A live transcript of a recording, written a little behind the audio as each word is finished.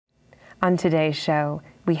On today's show,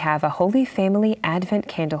 we have a Holy Family Advent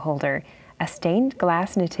candle holder, a stained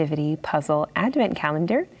glass nativity puzzle advent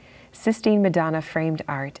calendar, Sistine Madonna framed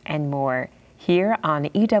art, and more, here on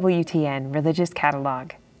Ewtn Religious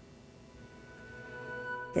Catalog.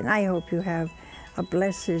 And I hope you have a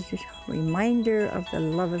blessed reminder of the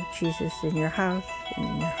love of Jesus in your house and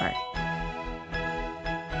in your heart.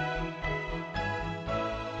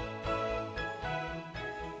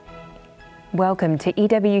 Welcome to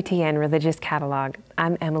Ewtn Religious Catalog.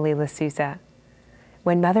 I'm Emily LaSouza.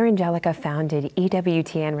 When Mother Angelica founded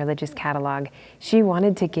Ewtn Religious Catalog, she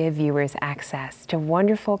wanted to give viewers access to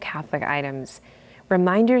wonderful Catholic items,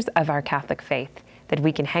 reminders of our Catholic faith that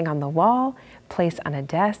we can hang on the wall, place on a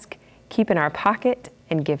desk, keep in our pocket,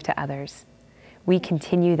 and give to others. We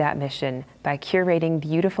continue that mission by curating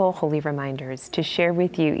beautiful holy reminders to share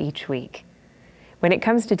with you each week. When it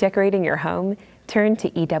comes to decorating your home, turn to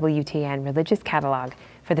Ewtn Religious Catalog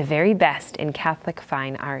for the very best in Catholic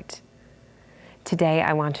fine art. Today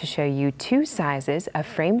I want to show you two sizes of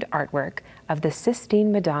framed artwork of the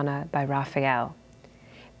Sistine Madonna by Raphael.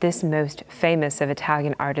 This most famous of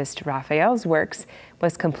Italian artist Raphael's works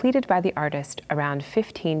was completed by the artist around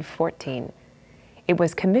 1514. It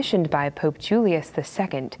was commissioned by Pope Julius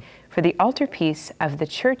II for the altarpiece of the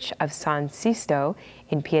Church of San Sisto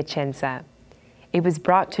in Piacenza. It was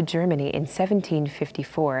brought to Germany in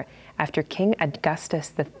 1754 after King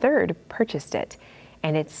Augustus III purchased it,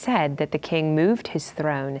 and it's said that the king moved his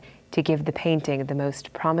throne to give the painting the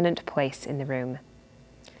most prominent place in the room.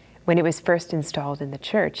 When it was first installed in the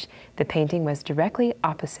church, the painting was directly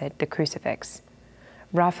opposite the crucifix.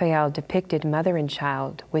 Raphael depicted mother and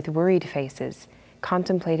child with worried faces,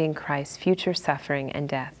 contemplating Christ's future suffering and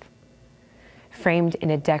death. Framed in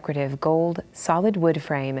a decorative gold, solid wood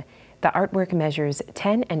frame, the artwork measures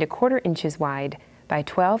 10 1/4 inches wide by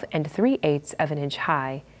 12 3/8 of an inch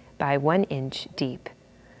high by 1 inch deep.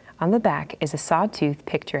 On the back is a sawtooth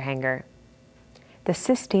picture hanger. The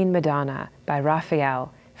Sistine Madonna by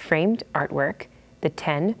Raphael framed artwork, the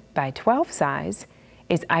 10 by 12 size,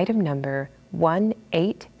 is item number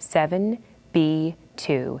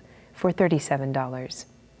 187B2 for $37.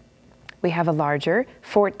 We have a larger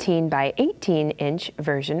 14 by 18 inch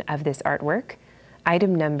version of this artwork,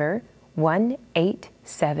 item number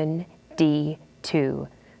 187D2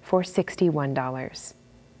 for $61.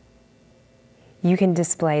 You can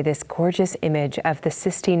display this gorgeous image of the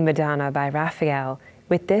Sistine Madonna by Raphael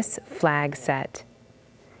with this flag set.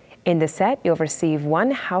 In the set, you'll receive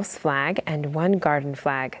one house flag and one garden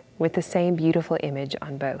flag with the same beautiful image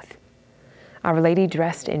on both. Our Lady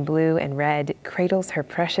dressed in blue and red cradles her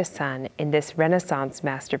precious son in this Renaissance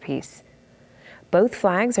masterpiece. Both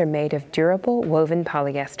flags are made of durable woven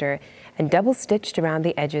polyester and double-stitched around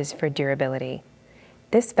the edges for durability.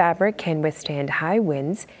 This fabric can withstand high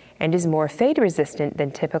winds and is more fade-resistant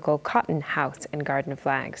than typical cotton house and garden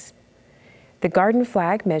flags. The garden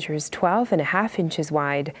flag measures 12 1/2 inches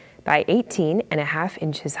wide by 18 1/2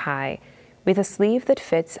 inches high, with a sleeve that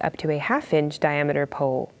fits up to a 1/2 inch diameter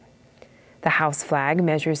pole. The house flag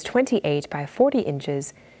measures 28 by 40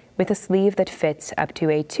 inches, with a sleeve that fits up to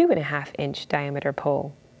a 2 1/2 inch diameter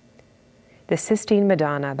pole. The Sistine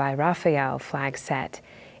Madonna by Raphael flag set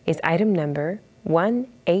is item number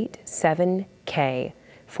 187K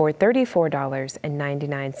for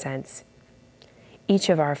 $34.99. Each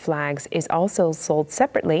of our flags is also sold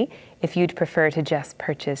separately if you'd prefer to just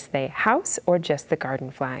purchase the house or just the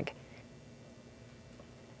garden flag.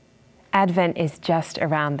 Advent is just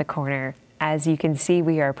around the corner. As you can see,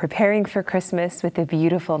 we are preparing for Christmas with the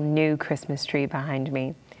beautiful new Christmas tree behind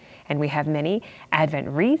me. And we have many Advent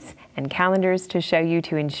wreaths and calendars to show you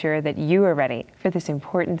to ensure that you are ready for this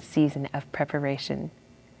important season of preparation.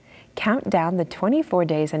 Count down the 24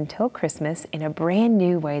 days until Christmas in a brand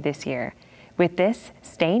new way this year with this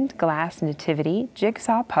stained glass nativity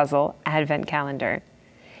jigsaw puzzle Advent calendar.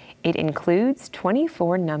 It includes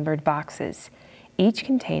 24 numbered boxes, each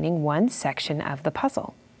containing one section of the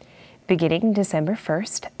puzzle. Beginning December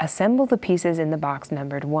 1st, assemble the pieces in the box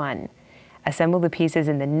numbered 1. Assemble the pieces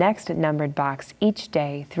in the next numbered box each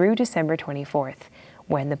day through December 24th,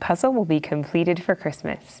 when the puzzle will be completed for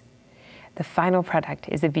Christmas. The final product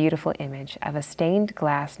is a beautiful image of a stained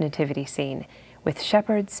glass nativity scene with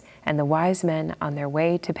shepherds and the wise men on their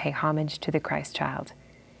way to pay homage to the Christ child.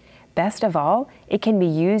 Best of all, it can be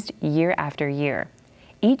used year after year.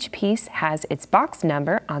 Each piece has its box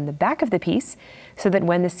number on the back of the piece so that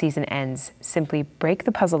when the season ends, simply break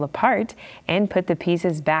the puzzle apart and put the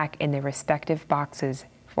pieces back in their respective boxes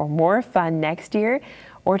for more fun next year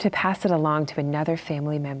or to pass it along to another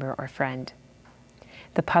family member or friend.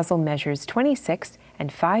 The puzzle measures 26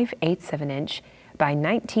 5/8 of an inch by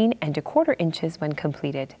 19¼ inches when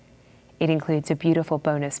completed. It includes a beautiful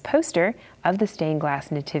bonus poster of the stained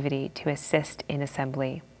glass nativity to assist in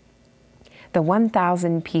assembly. The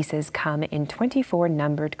 1,000 pieces come in 24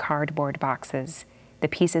 numbered cardboard boxes. The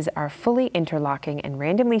pieces are fully interlocking and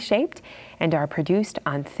randomly shaped and are produced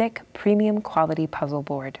on thick, premium quality puzzle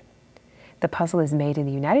board. The puzzle is made in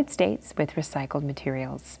the United States with recycled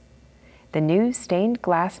materials. The new stained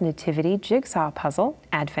glass nativity jigsaw puzzle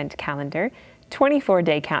Advent calendar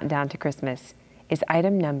 24-day countdown to Christmas is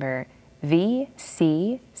item number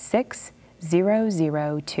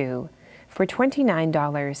VC6002 for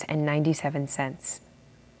 $29.97.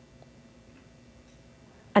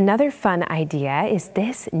 Another fun idea is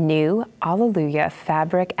this new Alleluia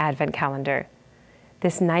fabric advent calendar.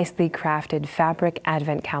 This nicely crafted fabric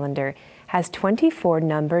advent calendar has 24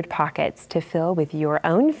 numbered pockets to fill with your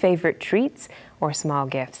own favorite treats or small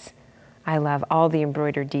gifts. I love all the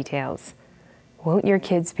embroidered details. Won't your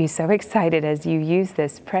kids be so excited as you use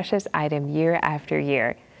this precious item year after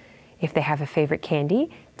year? If they have a favorite candy,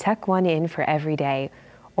 tuck one in for every day,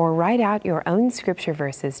 or write out your own scripture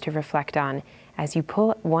verses to reflect on as you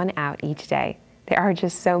pull one out each day. There are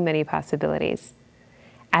just so many possibilities.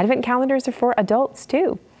 Advent calendars are for adults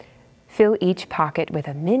too. Fill each pocket with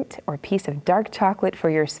a mint or piece of dark chocolate for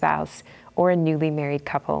your spouse or a newly married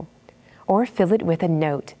couple. Or fill it with a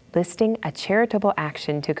note listing a charitable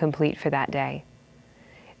action to complete for that day.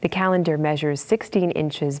 The calendar measures 16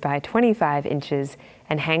 inches by 25 inches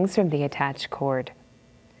and hangs from the attached cord.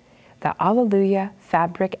 The Alleluia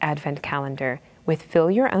Fabric Advent Calendar with Fill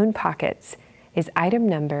Your Own Pockets is item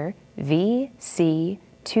number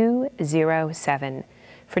VC207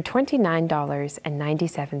 for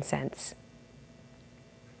 $29.97.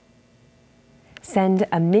 Send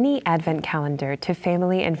a mini Advent calendar to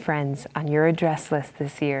family and friends on your address list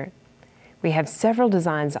this year. We have several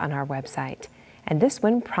designs on our website, and this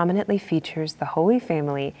one prominently features the Holy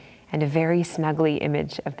Family and a very snuggly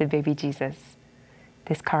image of the baby Jesus.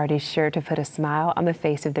 This card is sure to put a smile on the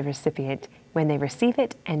face of the recipient when they receive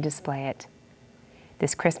it and display it.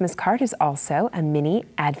 This Christmas card is also a mini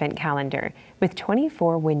Advent calendar with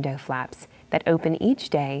 24 window flaps that open each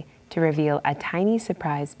day to reveal a tiny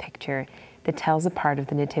surprise picture that tells a part of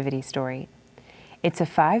the nativity story. It's a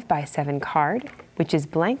 5x7 card, which is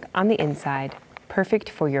blank on the inside, perfect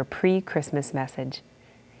for your pre-Christmas message.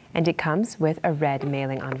 And it comes with a red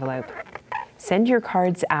mailing envelope. Send your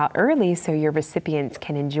cards out early so your recipients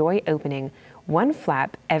can enjoy opening one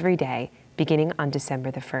flap every day, beginning on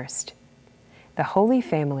December the 1st. The Holy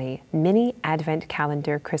Family Mini Advent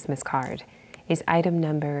Calendar Christmas Card is item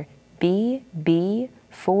number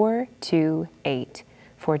BB428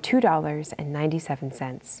 for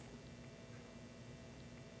 $2.97.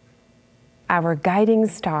 Our Guiding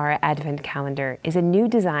Star Advent Calendar is a new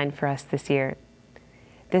design for us this year.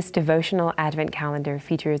 This devotional Advent calendar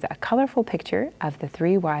features a colorful picture of the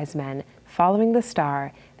 3 wise men following the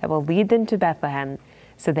star that will lead them to Bethlehem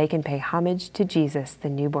so they can pay homage to Jesus, the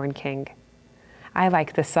newborn King. I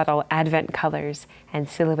like the subtle Advent colors and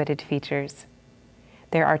silhouetted features.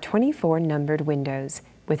 There are 24 numbered windows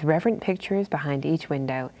with reverent pictures behind each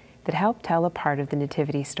window that help tell a part of the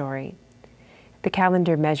nativity story. The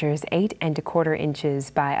calendar measures 8¼ inches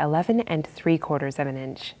by 11¾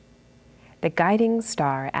 inch. The Guiding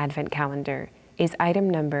Star Advent Calendar is item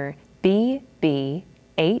number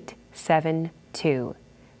BB872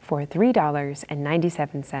 for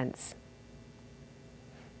 $3.97.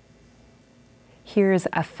 Here's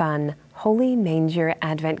a fun Holy Manger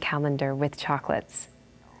Advent Calendar with chocolates.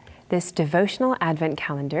 This devotional Advent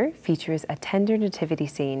calendar features a tender nativity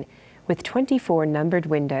scene with 24 numbered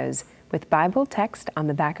windows with Bible text on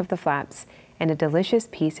the back of the flaps and a delicious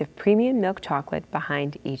piece of premium milk chocolate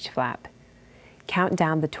behind each flap. Count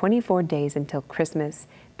down the 24 days until Christmas,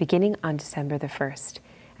 beginning on December the 1st,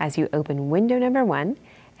 as you open window number 1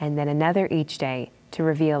 and then another each day to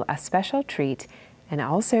reveal a special treat and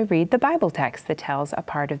also read the Bible text that tells a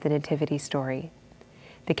part of the nativity story.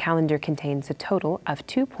 The calendar contains a total of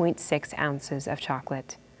 2.6 ounces of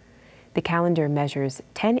chocolate. The calendar measures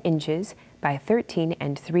 10 inches by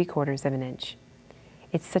 13¾ inch.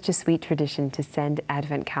 It's such a sweet tradition to send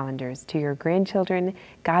Advent calendars to your grandchildren,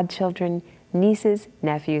 godchildren, nieces,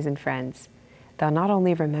 nephews, and friends. They'll not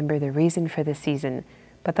only remember the reason for the season,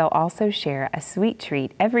 but they'll also share a sweet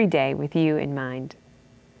treat every day with you in mind.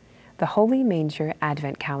 The Holy Manger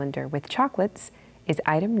Advent Calendar with chocolates is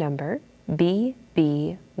item number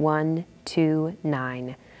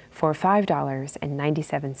BB129 for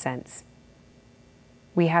 $5.97.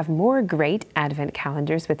 We have more great Advent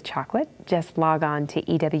calendars with chocolate. Just log on to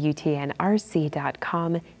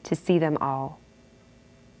EWTNRC.com to see them all.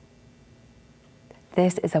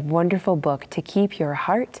 This is a wonderful book to keep your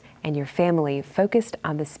heart and your family focused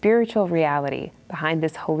on the spiritual reality behind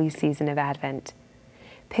this holy season of Advent.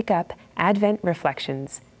 Pick up Advent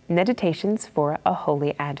Reflections, Meditations for a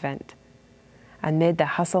Holy Advent. Amid the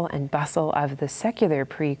hustle and bustle of the secular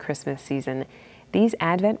pre-Christmas season, these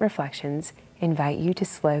Advent reflections invite you to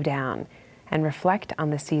slow down and reflect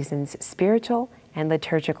on the season's spiritual and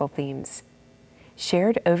liturgical themes.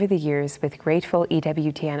 Shared over the years with grateful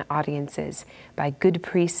EWTN audiences by good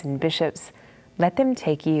priests and bishops, let them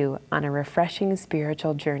take you on a refreshing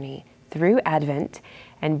spiritual journey through Advent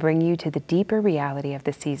and bring you to the deeper reality of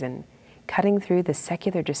the season, cutting through the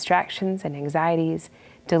secular distractions and anxieties,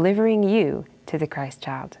 delivering you to the Christ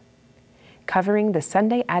child. Covering the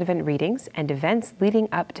Sunday Advent readings and events leading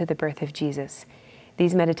up to the birth of Jesus,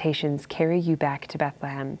 these meditations carry you back to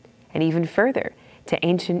Bethlehem and even further to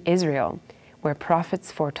ancient Israel, where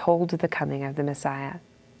prophets foretold the coming of the Messiah.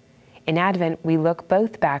 In Advent, we look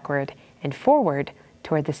both backward and forward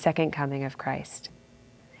toward the second coming of Christ.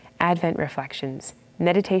 Advent Reflections,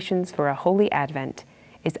 Meditations for a Holy Advent,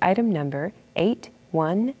 is item number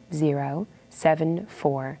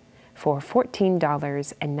 81074 for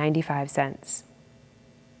 $14.95.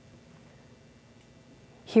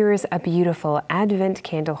 Here is a beautiful Advent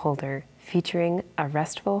candle holder featuring a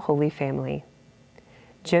restful Holy Family.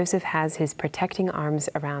 Joseph has his protecting arms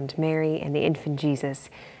around Mary and the infant Jesus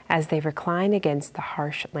as they recline against the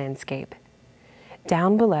harsh landscape.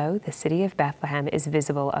 Down below, the city of Bethlehem is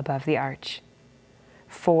visible above the arch.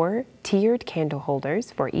 4 tiered candle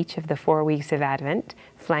holders for each of the 4 weeks of Advent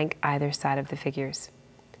flank either side of the figures.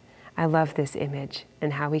 I love this image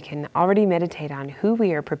and how we can already meditate on who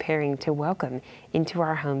we are preparing to welcome into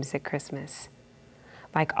our homes at Christmas.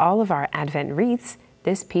 Like all of our Advent wreaths,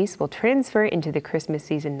 this piece will transfer into the Christmas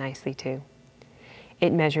season nicely too.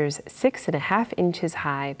 It measures 6.5 inches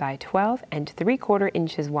high by 12 3/4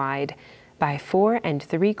 inches wide by 4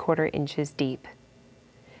 3/4 inches deep.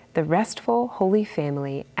 The Restful Holy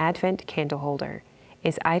Family Advent Candle Holder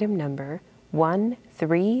is item number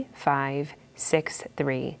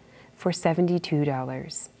 13563 for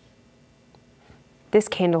 $72. This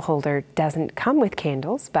candle holder doesn't come with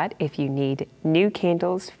candles, but if you need new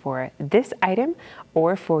candles for this item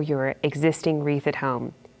or for your existing wreath at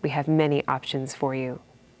home, we have many options for you.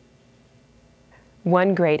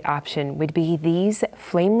 One great option would be these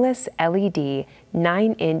flameless LED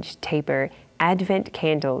 9-inch taper Advent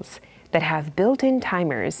candles that have built-in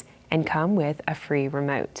timers and come with a free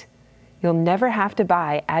remote. You'll never have to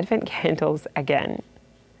buy Advent candles again.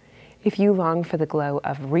 If you long for the glow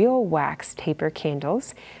of real wax taper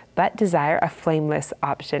candles, but desire a flameless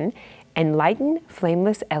option, Enlighten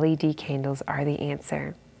flameless LED candles are the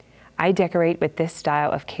answer. I decorate with this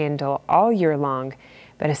style of candle all year long,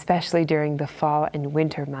 but especially during the fall and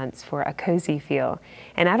winter months for a cozy feel.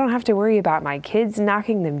 And I don't have to worry about my kids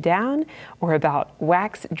knocking them down, or about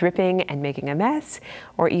wax dripping and making a mess,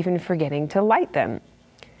 or even forgetting to light them.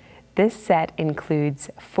 This set includes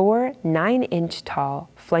 4 9-inch tall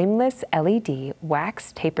flameless LED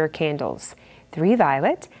wax taper candles, 3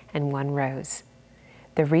 violet and 1 rose.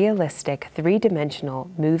 The realistic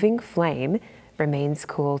 3-dimensional moving flame remains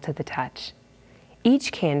cool to the touch.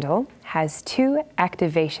 Each candle has 2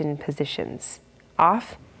 activation positions,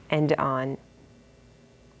 off and on.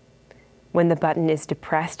 When the button is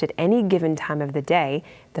depressed at any given time of the day,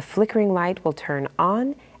 the flickering light will turn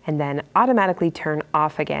on and then automatically turn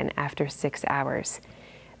off again after 6 hours.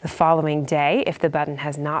 The following day, if the button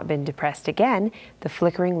has not been depressed again, the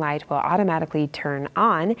flickering light will automatically turn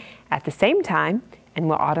on at the same time and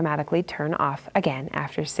will automatically turn off again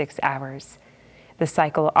after 6 hours. The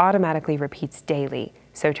cycle automatically repeats daily,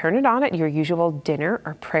 so turn it on at your usual dinner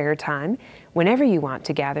or prayer time, whenever you want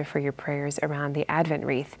to gather for your prayers around the Advent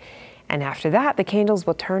wreath. And after that, the candles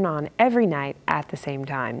will turn on every night at the same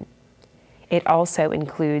time. It also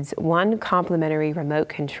includes 1 complimentary remote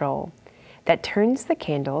control that turns the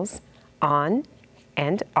candles on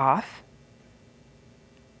and off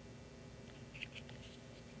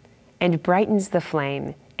and brightens the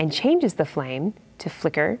flame and changes the flame to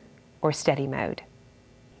flicker or steady mode.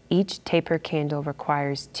 Each taper candle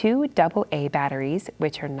requires 2 AA batteries,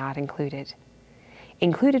 which are not included.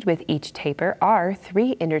 Included with each taper are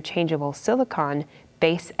 3 interchangeable silicone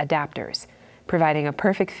base adapters, providing a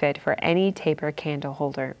perfect fit for any taper candle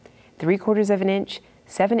holder, 3/4 of an inch,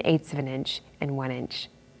 7/8 of an inch, and 1 inch.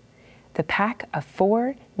 The pack of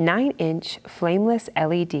 4 9-inch flameless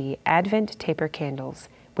LED Advent taper candles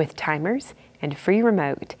with timers and free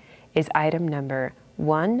remote is item number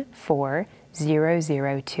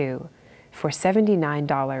 14002 for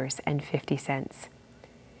 $79.50.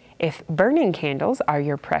 If burning candles are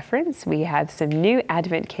your preference, we have some new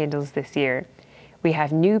Advent candles this year. We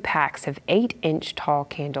have new packs of 8-inch tall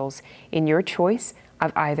candles in your choice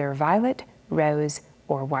of either violet, rose,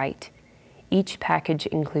 or white. Each package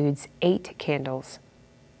includes 8 candles.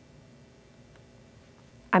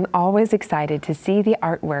 I'm always excited to see the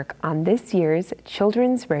artwork on this year's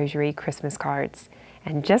Children's Rosary Christmas cards.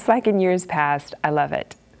 And just like in years past, I love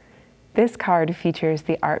it. This card features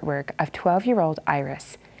the artwork of 12-year-old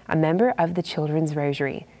Iris, a member of the Children's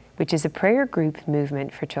Rosary, which is a prayer group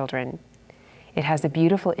movement for children. It has a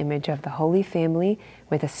beautiful image of the Holy Family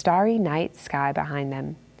with a starry night sky behind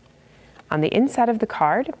them. On the inside of the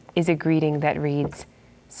card is a greeting that reads,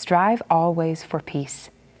 "Strive always for peace,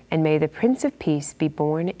 and may the Prince of Peace be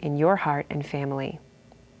born in your heart and family."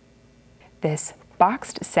 This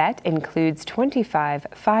boxed set includes 25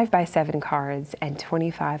 5x7 cards and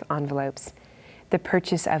 25 envelopes. The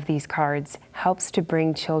purchase of these cards helps to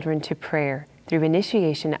bring children to prayer through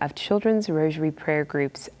initiation of Children's Rosary prayer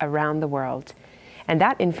groups around the world. And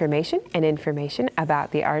that information and information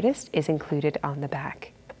about the artist is included on the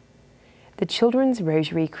back. The Children's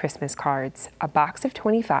Rosary Christmas cards, a box of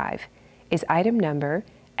 25, is item number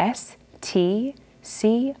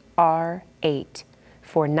STCR8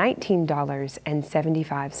 for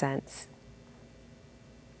 $19.75.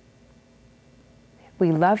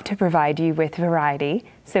 We love to provide you with variety,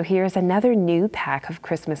 so here's another new pack of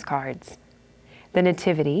Christmas cards. The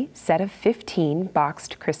Nativity set of 15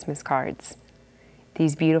 boxed Christmas cards.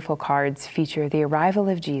 These beautiful cards feature the arrival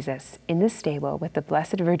of Jesus in the stable with the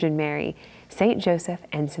Blessed Virgin Mary, Saint Joseph,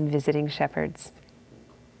 and some visiting shepherds.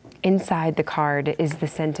 Inside the card is the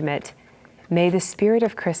sentiment, "May the spirit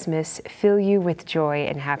of Christmas fill you with joy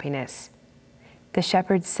and happiness." The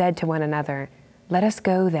shepherds said to one another, "Let us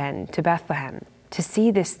go then to Bethlehem to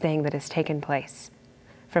see this thing that has taken place."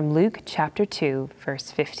 From Luke chapter 2,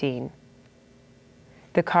 verse 15.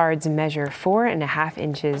 The cards measure 4.5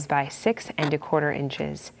 inches by 6.25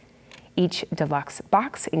 inches. Each deluxe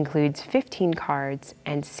box includes 15 cards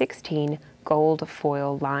and 16 gold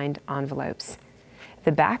foil-lined envelopes.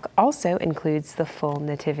 The back also includes the full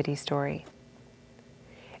nativity story.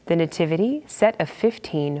 The Nativity set of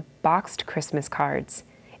 15 boxed Christmas cards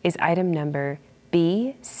is item number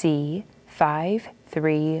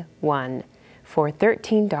BC531 for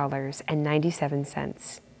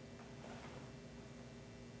 $13.97.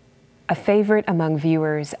 A favorite among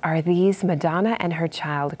viewers are these Madonna and her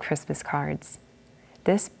child Christmas cards.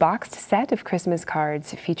 This boxed set of Christmas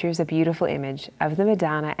cards features a beautiful image of the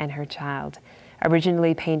Madonna and her child,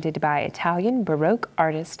 originally painted by Italian Baroque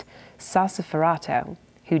artist Sassoferrato,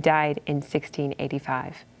 who died in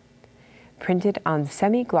 1685. Printed on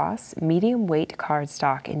semi-gloss, medium-weight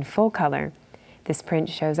cardstock in full color, this print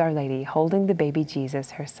shows Our Lady holding the baby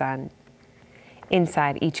Jesus, her son.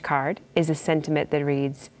 Inside each card is a sentiment that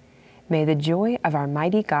reads, "May the joy of our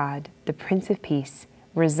mighty God, the Prince of Peace,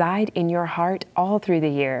 reside in your heart all through the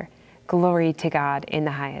year. Glory to God in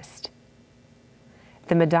the highest."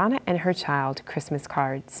 The Madonna and her child Christmas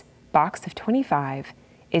cards, box of 25,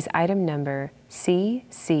 is item number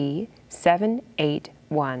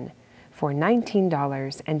CC781 for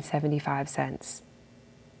 $19.75.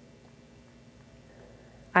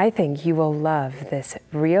 I think you will love this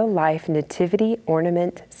real-life nativity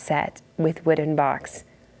ornament set with wooden box.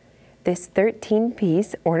 This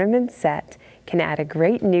 13-piece ornament set can add a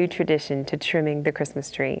great new tradition to trimming the Christmas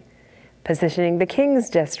tree, positioning the kings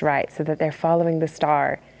just right so that they're following the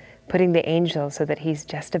star, putting the angel so that he's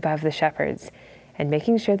just above the shepherds, and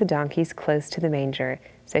making sure the donkey's close to the manger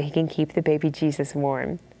so he can keep the baby Jesus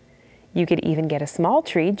warm. You could even get a small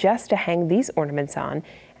tree just to hang these ornaments on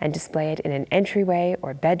and display it in an entryway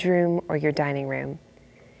or bedroom or your dining room.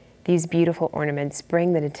 These beautiful ornaments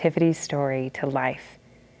bring the nativity story to life.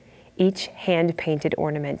 Each hand-painted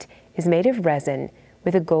ornament is made of resin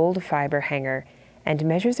with a gold fiber hanger and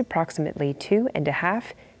measures approximately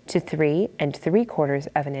 2.5 to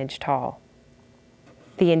 3.75 inches tall.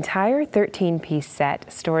 The entire 13-piece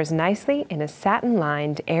set stores nicely in a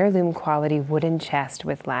satin-lined heirloom-quality wooden chest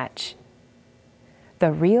with latch.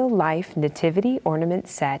 The real-life nativity ornament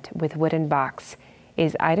set with wooden box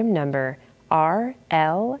is item number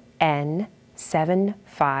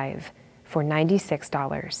RLN75 for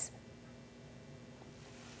 $96.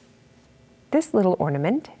 This little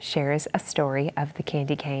ornament shares a story of the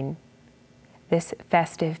candy cane. This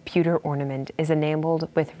festive pewter ornament is enameled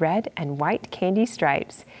with red and white candy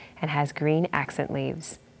stripes and has green accent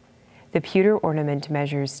leaves. The pewter ornament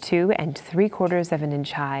measures 2.75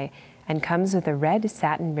 inches high and comes with a red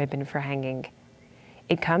satin ribbon for hanging.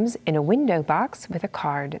 It comes in a window box with a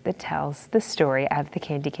card that tells the story of the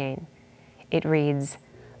candy cane. It reads,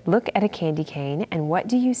 Look at a candy cane, and what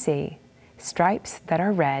do you see? Stripes that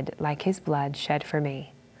are red like his blood shed for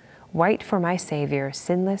me. White for my Savior,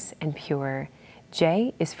 sinless and pure.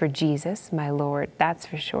 J is for Jesus, my Lord, that's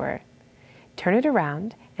for sure. Turn it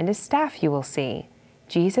around, and a staff you will see.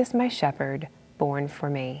 Jesus, my shepherd, born for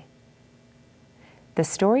me. The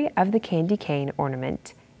story of the candy cane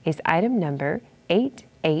ornament is item number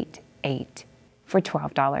 888 for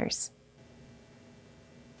 $12.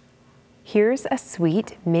 Here's a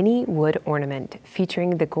sweet mini wood ornament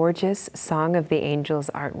featuring the gorgeous Song of the Angels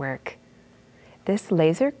artwork. This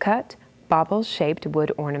laser-cut, bauble-shaped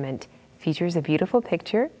wood ornament features a beautiful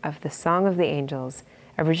picture of the Song of the Angels,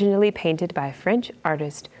 originally painted by French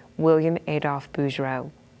artist William Adolphe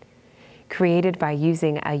Bouguereau. Created by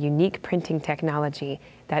using a unique printing technology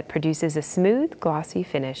that produces a smooth, glossy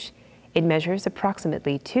finish, it measures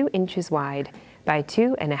approximately 2 inches wide by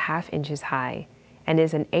 2.5 inches high and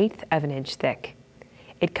is 1/8 of an inch thick.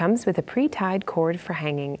 It comes with a pre-tied cord for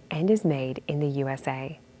hanging and is made in the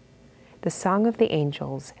USA. The Song of the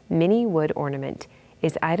Angels mini wood ornament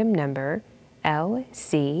is item number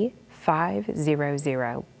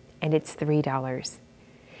LC500, and it's $3.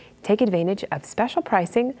 Take advantage of special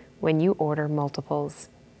pricing when you order multiples.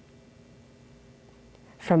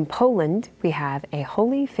 From Poland, we have a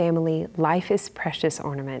Holy Family Life is Precious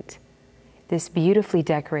ornament. This beautifully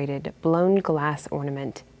decorated blown glass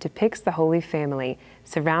ornament depicts the Holy Family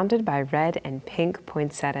surrounded by red and pink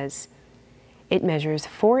poinsettias. It measures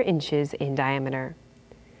 4 inches in diameter.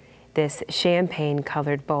 This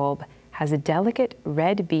champagne-colored bulb has a delicate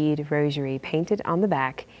red bead rosary painted on the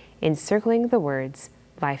back, encircling the words,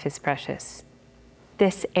 "Life is precious."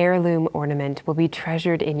 This heirloom ornament will be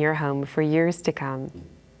treasured in your home for years to come.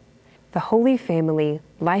 The Holy Family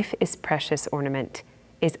Life is Precious ornament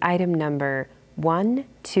is item number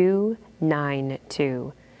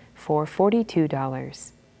 1292 for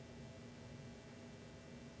 $42.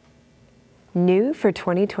 New for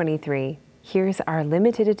 2023, here's our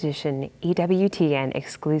limited edition EWTN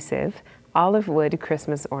exclusive olive wood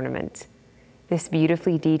Christmas ornament. This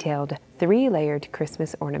beautifully detailed 3-layered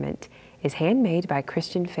Christmas ornament is handmade by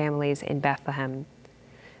Christian families in Bethlehem.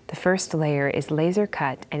 The first layer is laser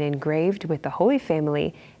cut and engraved with the Holy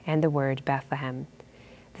Family and the word Bethlehem.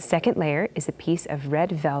 The second layer is a piece of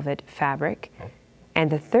red velvet fabric, and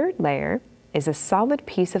the third layer is a solid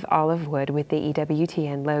piece of olive wood with the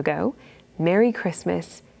EWTN logo, Merry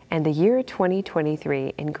Christmas, and the year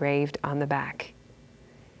 2023 engraved on the back.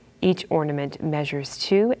 Each ornament measures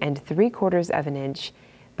 2 3/4 of an inch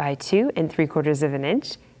by 2 3/4 of an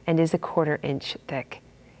inch and is 1/4 inch thick.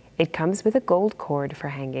 It comes with a gold cord for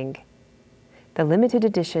hanging. The limited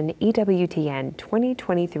edition EWTN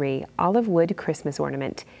 2023 olive wood Christmas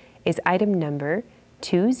ornament is item number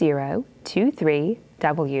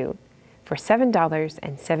 2023W for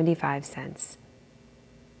 $7.75.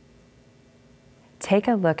 Take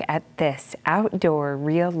a look at this outdoor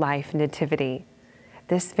real-life nativity.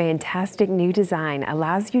 This fantastic new design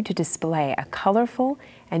allows you to display a colorful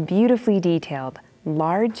and beautifully detailed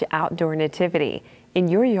large outdoor nativity in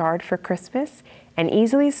your yard for Christmas and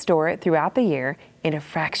easily store it throughout the year in a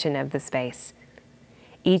fraction of the space.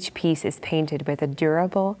 Each piece is painted with a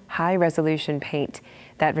durable, high-resolution paint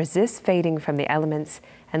that resists fading from the elements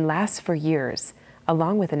and lasts for years,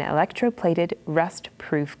 along with an electroplated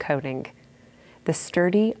rust-proof coating. The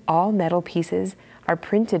sturdy, all-metal pieces are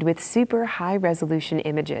printed with super high-resolution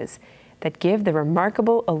images that give the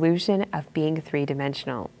remarkable illusion of being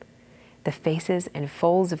three-dimensional. The faces and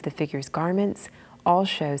folds of the figure's garments all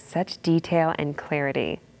show such detail and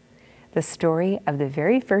clarity. The story of the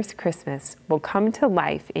very first Christmas will come to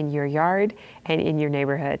life in your yard and in your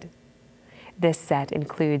neighborhood. This set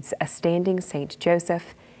includes a standing Saint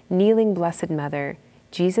Joseph, kneeling Blessed Mother,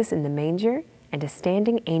 Jesus in the manger, and a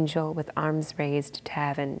standing angel with arms raised to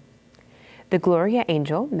heaven. The Gloria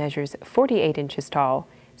angel measures 48 inches tall,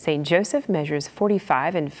 Saint Joseph measures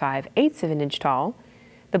 45 5/8 of an inch tall,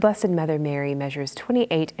 the Blessed Mother Mary measures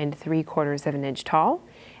 28 3/4 of an inch tall,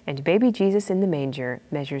 and baby Jesus in the manger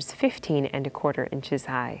measures 15 1/4 inches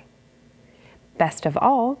high. Best of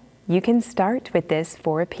all, you can start with this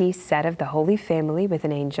 4-piece set of the Holy Family with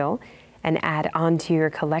an angel and add on to your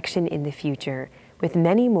collection in the future with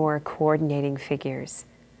many more coordinating figures.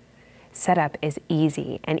 Setup is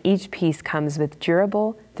easy, and each piece comes with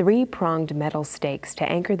durable, 3-pronged metal stakes to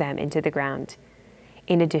anchor them into the ground.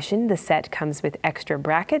 In addition, the set comes with extra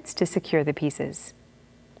brackets to secure the pieces.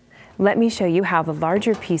 Let me show you how the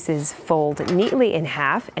larger pieces fold neatly in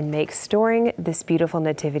half and make storing this beautiful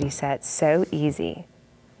nativity set so easy.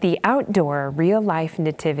 The outdoor real-life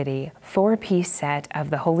nativity 4-piece set of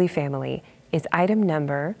the Holy Family is item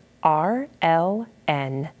number RLS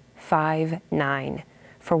RN59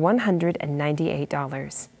 for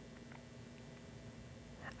 $198.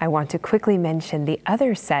 I want to quickly mention the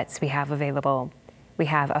other sets we have available. We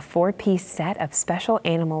have a 4-piece set of special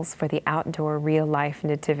animals for the outdoor real-life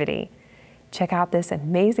nativity. Check out this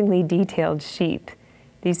amazingly detailed sheep.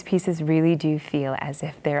 These pieces really do feel as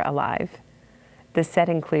if they're alive. The set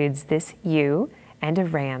includes this ewe and a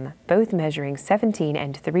ram, both measuring 17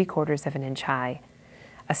 3/4 inches high,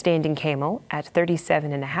 a standing camel at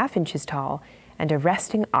 37.5 inches tall, and a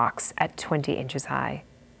resting ox at 20 inches high.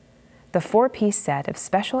 The 4-piece set of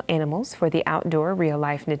special animals for the outdoor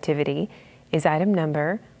real-life nativity is item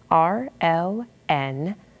number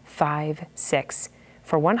RLN56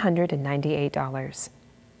 for $198.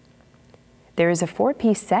 There is a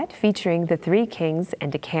 4-piece set featuring the 3 kings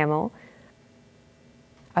and a camel,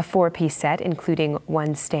 a 4-piece set including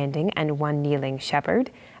 1 standing and 1 kneeling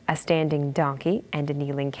shepherd, a standing donkey and a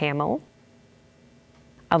kneeling camel,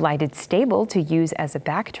 a lighted stable to use as a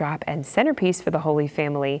backdrop and centerpiece for the Holy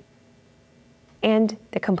Family, and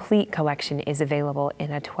the complete collection is available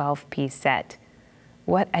in a 12-piece set.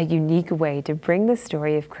 What a unique way to bring the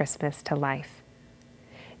story of Christmas to life.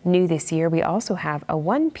 New this year, we also have a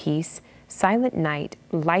 1-piece Silent Night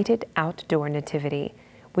lighted outdoor nativity,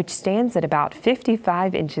 which stands at about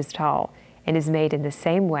 55 inches tall and is made in the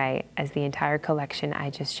same way as the entire collection I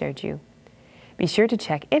just showed you. Be sure to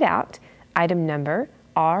check it out, item number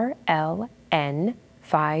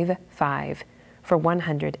RLN55 for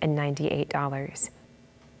 $198.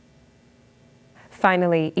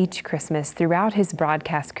 Finally, each Christmas throughout his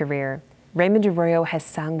broadcast career, Raymond Arroyo has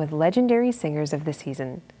sung with legendary singers of the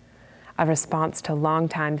season. A response to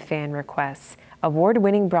longtime fan requests,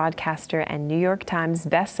 award-winning broadcaster and New York Times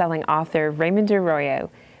best-selling author Raymond Arroyo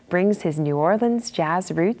brings his New Orleans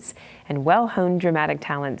jazz roots and well-honed dramatic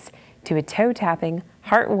talents to a toe-tapping,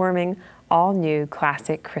 heartwarming, all-new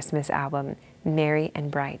classic Christmas album, Merry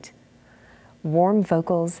and Bright. Warm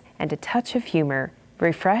vocals and a touch of humor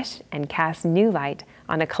refresh and cast new light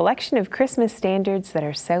on a collection of Christmas standards that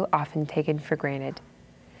are so often taken for granted.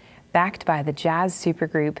 Backed by the jazz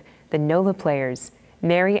supergroup, the NOLA Players,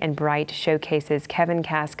 Merry and Bright showcases Kevin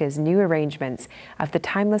Casca's new arrangements of the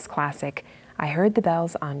timeless classic, I Heard the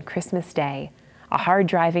Bells on Christmas Day, a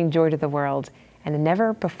hard-driving joy to the world, and a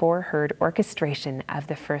never-before-heard orchestration of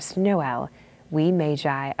the first Noel, We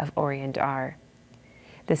Magi of Orient Are.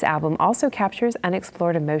 This album also captures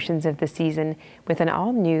unexplored emotions of the season with an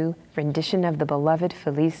all-new rendition of the beloved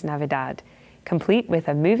Feliz Navidad, complete with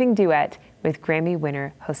a moving duet with Grammy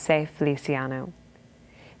winner Jose Feliciano.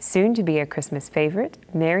 Soon to be a Christmas favorite,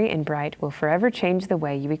 Merry and Bright will forever change the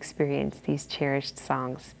way you experience these cherished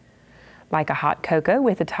songs. Like a hot cocoa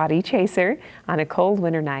with a toddy chaser on a cold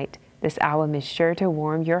winter night, this album is sure to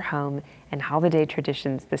warm your home and holiday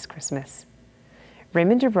traditions this Christmas.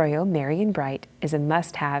 Raymond Arroyo, Merry and Bright is a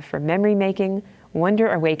must-have for memory-making, wonder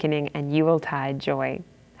awakening, and Yuletide joy.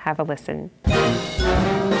 Have a listen.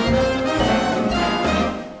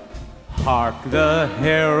 Hark the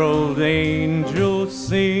herald angels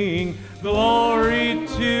sing, glory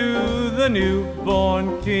to the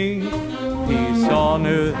newborn King. Peace on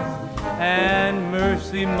earth and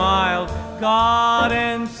mercy mild, God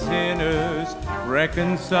and sinners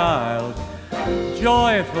reconciled.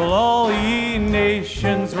 Joyful all ye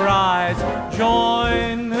nations rise,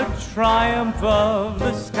 join the triumph of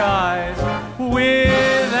the skies.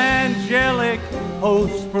 With angelic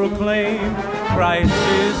hosts proclaim, Christ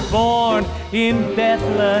is born in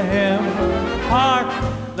Bethlehem. Hark,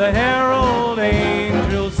 the herald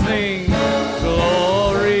angels sing,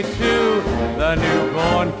 glory to the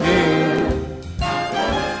newborn King.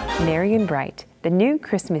 Merry and Bright, the new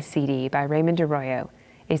Christmas CD by Raymond Arroyo,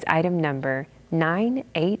 is item number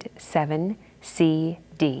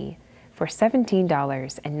 987CD for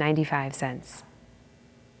 $17.95.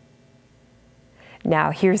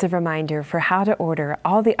 Now here's a reminder for how to order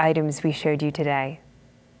all the items we showed you today.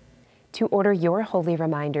 To order your holy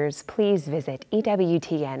reminders, please visit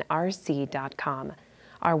EWTNRC.com.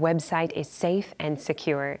 Our website is safe and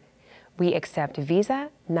secure. We accept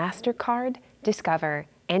Visa, MasterCard, Discover,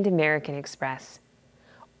 and American Express.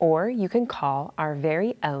 Or you can call our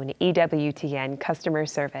very own EWTN customer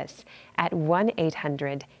service at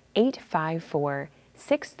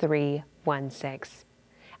 1-800-854-6316.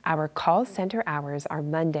 Our call center hours are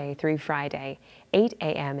Monday through Friday, 8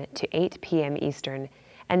 a.m. to 8 p.m. Eastern,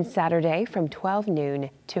 and Saturday from 12 noon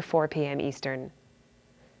to 4 p.m. Eastern.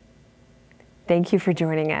 Thank you for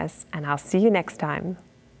joining us, and I'll see you next time.